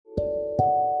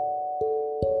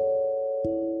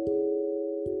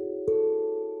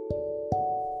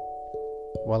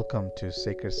Welcome to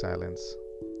Sacred Silence.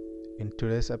 In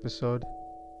today's episode,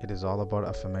 it is all about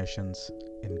affirmations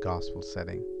in gospel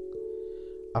setting.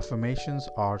 Affirmations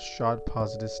are short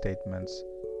positive statements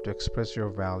to express your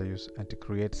values and to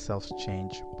create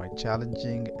self-change by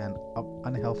challenging an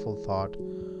unhelpful thought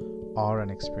or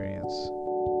an experience.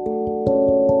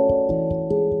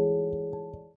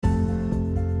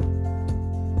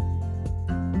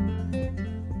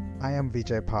 I am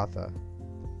Vijay Patha.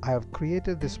 I have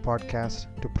created this podcast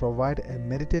to provide a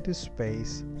meditative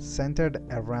space centered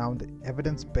around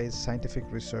evidence-based scientific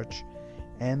research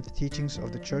and the teachings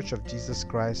of the Church of Jesus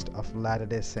Christ of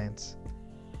Latter-day Saints.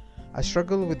 I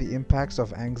struggle with the impacts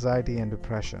of anxiety and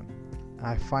depression.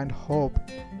 I find hope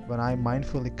when I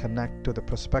mindfully connect to the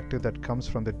perspective that comes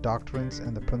from the doctrines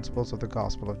and the principles of the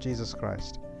gospel of Jesus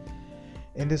Christ.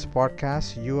 In this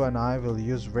podcast, you and I will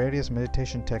use various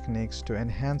meditation techniques to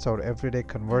enhance our everyday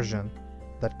conversion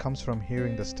that comes from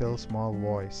hearing the still small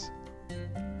voice.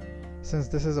 Since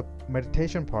this is a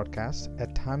meditation podcast,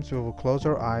 at times we will close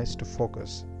our eyes to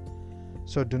focus.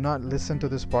 So do not listen to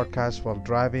this podcast while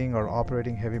driving or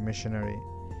operating heavy machinery,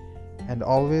 and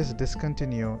always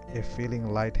discontinue if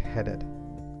feeling lightheaded.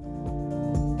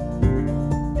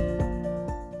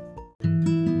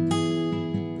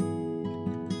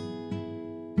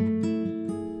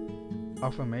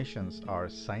 Affirmations are a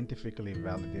scientifically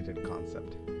validated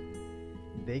concept.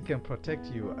 They can protect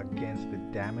you against the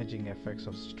damaging effects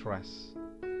of stress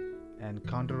and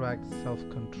counteract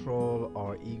self-control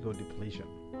or ego depletion.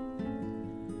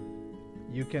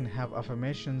 You can have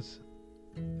affirmations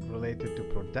related to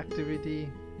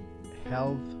productivity,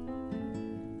 health,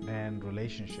 and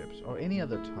relationships, or any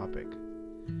other topic.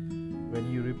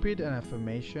 When you repeat an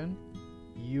affirmation,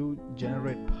 you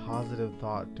generate positive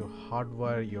thought to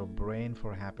hardwire your brain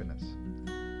for happiness.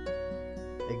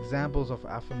 Examples of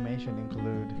affirmation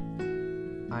include: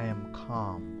 I am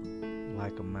calm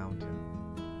like a mountain.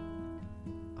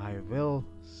 I will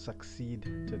succeed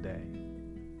today.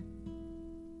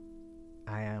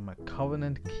 I am a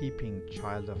covenant-keeping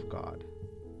child of God.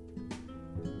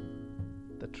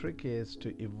 The trick is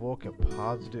to evoke a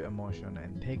positive emotion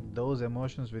and take those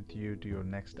emotions with you to your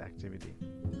next activity.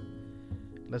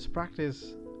 Let's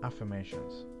practice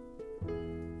affirmations.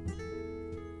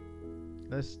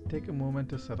 Let's take a moment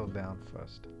to settle down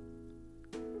first.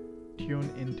 Tune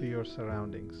into your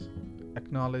surroundings.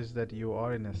 Acknowledge that you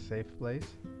are in a safe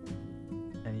place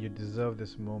and you deserve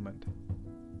this moment.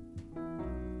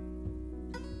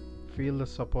 Feel the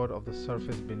support of the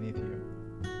surface beneath you.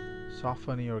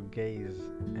 Soften your gaze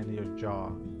and your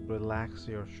jaw. Relax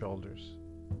your shoulders.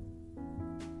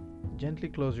 Gently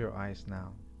close your eyes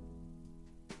now.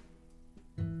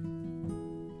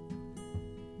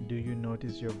 Do you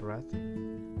notice your breath?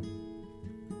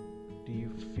 Do you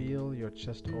feel your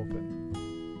chest open?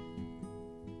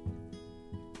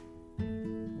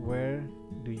 Where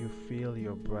do you feel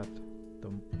your breath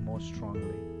the most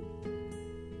strongly?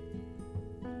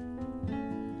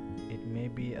 It may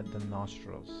be at the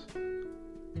nostrils,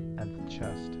 at the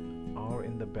chest, or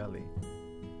in the belly.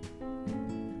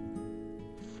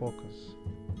 Focus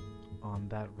on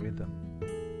that rhythm.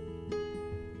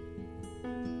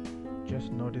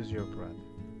 Just notice your breath.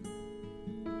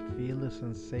 Feel the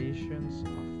sensations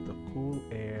of the cool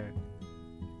air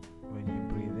when you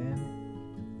breathe in,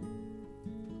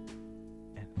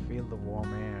 and feel the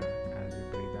warm air as you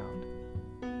breathe out.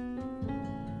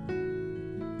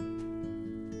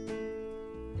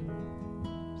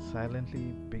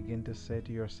 Silently begin to say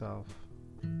to yourself,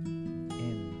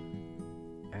 in,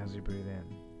 as you breathe in,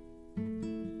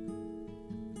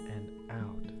 and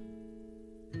out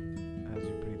as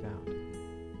you breathe out.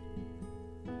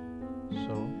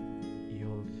 So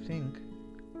you'll think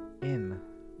in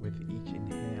with each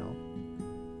inhale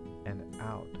and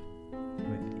out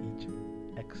with each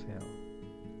exhale.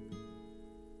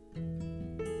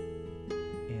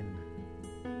 In,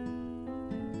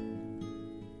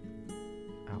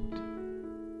 out,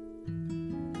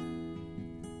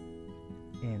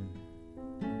 in,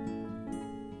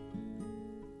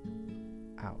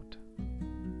 out.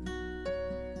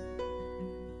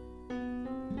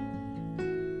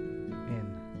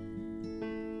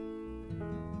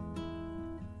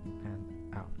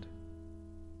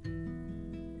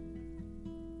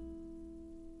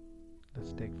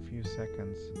 Let's take a few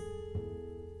seconds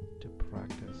to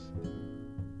practice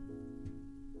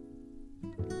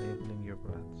labeling your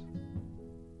breaths.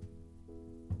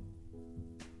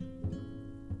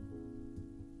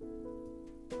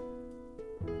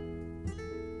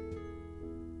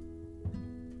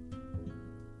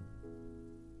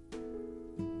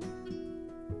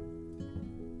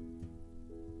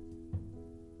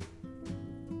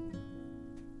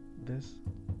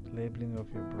 labeling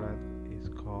of your breath is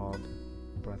called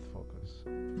breath focus.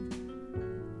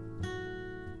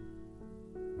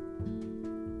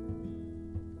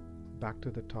 Back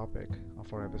to the topic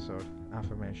of our episode,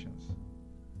 affirmations.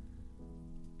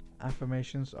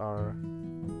 Affirmations are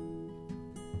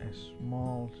a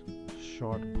small,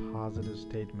 short, positive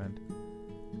statement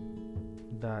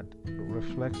that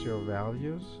reflects your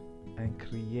values and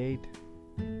create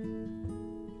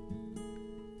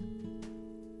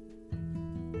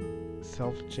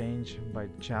self-change by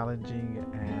challenging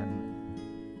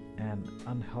an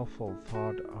unhelpful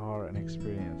thought or an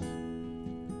experience.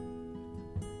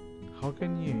 How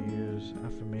can you use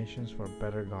affirmations for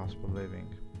better gospel living?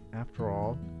 After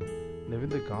all, living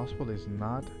the gospel is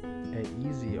not an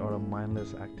easy or a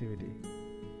mindless activity.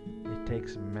 It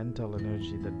takes mental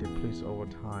energy that depletes over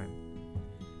time.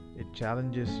 It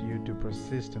challenges you to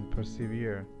persist and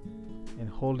persevere in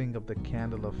holding up the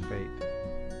candle of faith.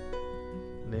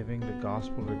 Living the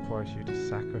gospel requires you to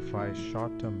sacrifice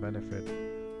short-term benefit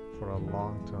for a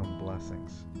long-term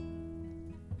blessings.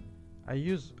 I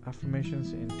use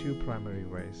affirmations in two primary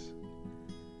ways.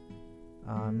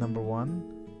 Number one,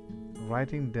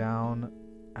 writing down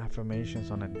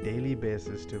affirmations on a daily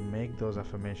basis to make those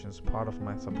affirmations part of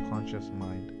my subconscious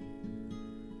mind.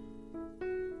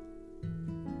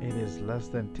 It is less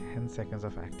than 10 seconds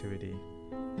of activity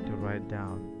to write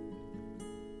down,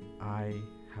 I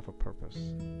have a purpose.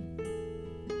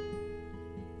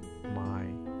 My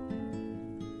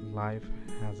life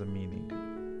has a meaning.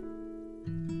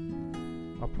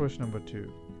 Approach number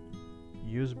two,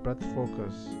 use breath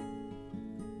focus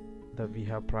that we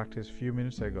have practiced few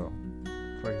minutes ago.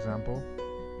 For example,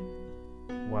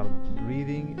 while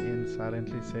breathing in,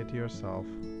 silently say to yourself,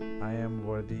 I am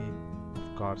worthy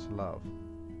of God's love.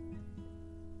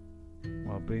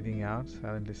 While breathing out,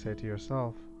 silently say to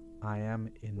yourself, I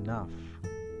am enough.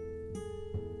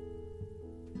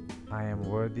 I am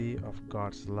worthy of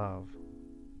God's love.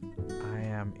 I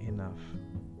am enough.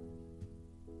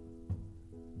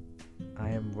 I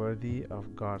am worthy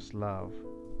of God's love.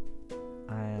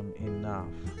 I am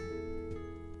enough.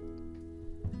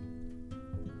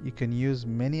 You can use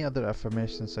many other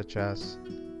affirmations such as,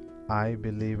 I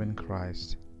believe in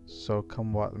Christ, so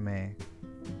come what may.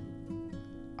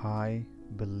 I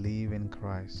believe in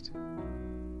Christ.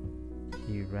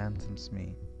 He ransoms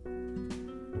me.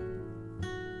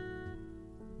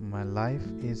 My life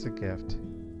is a gift.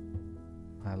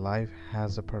 My life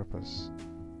has a purpose.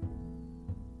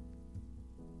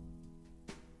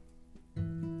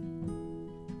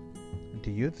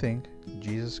 Do you think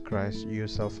Jesus Christ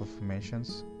used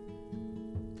self-affirmations?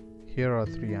 Here are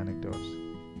 3 anecdotes.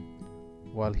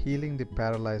 While healing the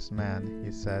paralyzed man,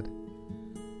 he said,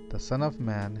 the Son of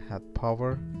Man hath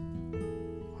power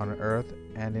on earth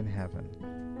and in heaven.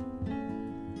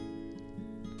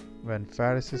 When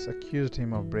Pharisees accused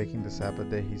him of breaking the Sabbath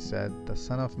day, he said, the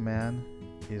Son of Man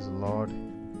is Lord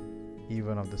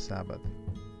even of the Sabbath.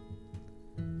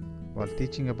 While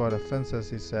teaching about offenses,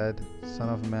 he said, Son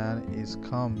of Man is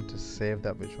come to save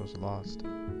that which was lost.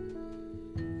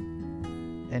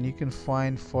 And you can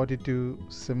find 42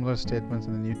 similar statements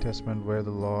in the New Testament where the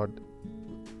Lord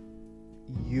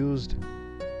used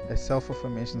a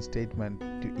self-affirmation statement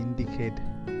to indicate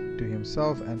to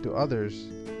himself and to others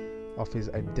of his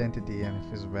identity and of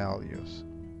his values.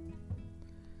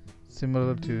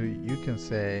 Similar to, you can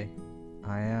say,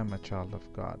 I am a child of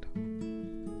God.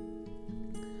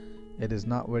 It is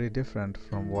not very different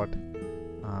from what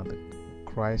the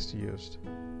Christ used.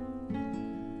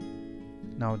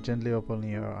 Now gently open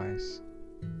your eyes.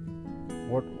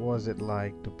 What was it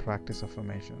like to practice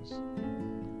affirmations?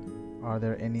 Are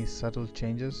there any subtle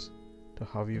changes to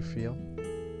how you feel?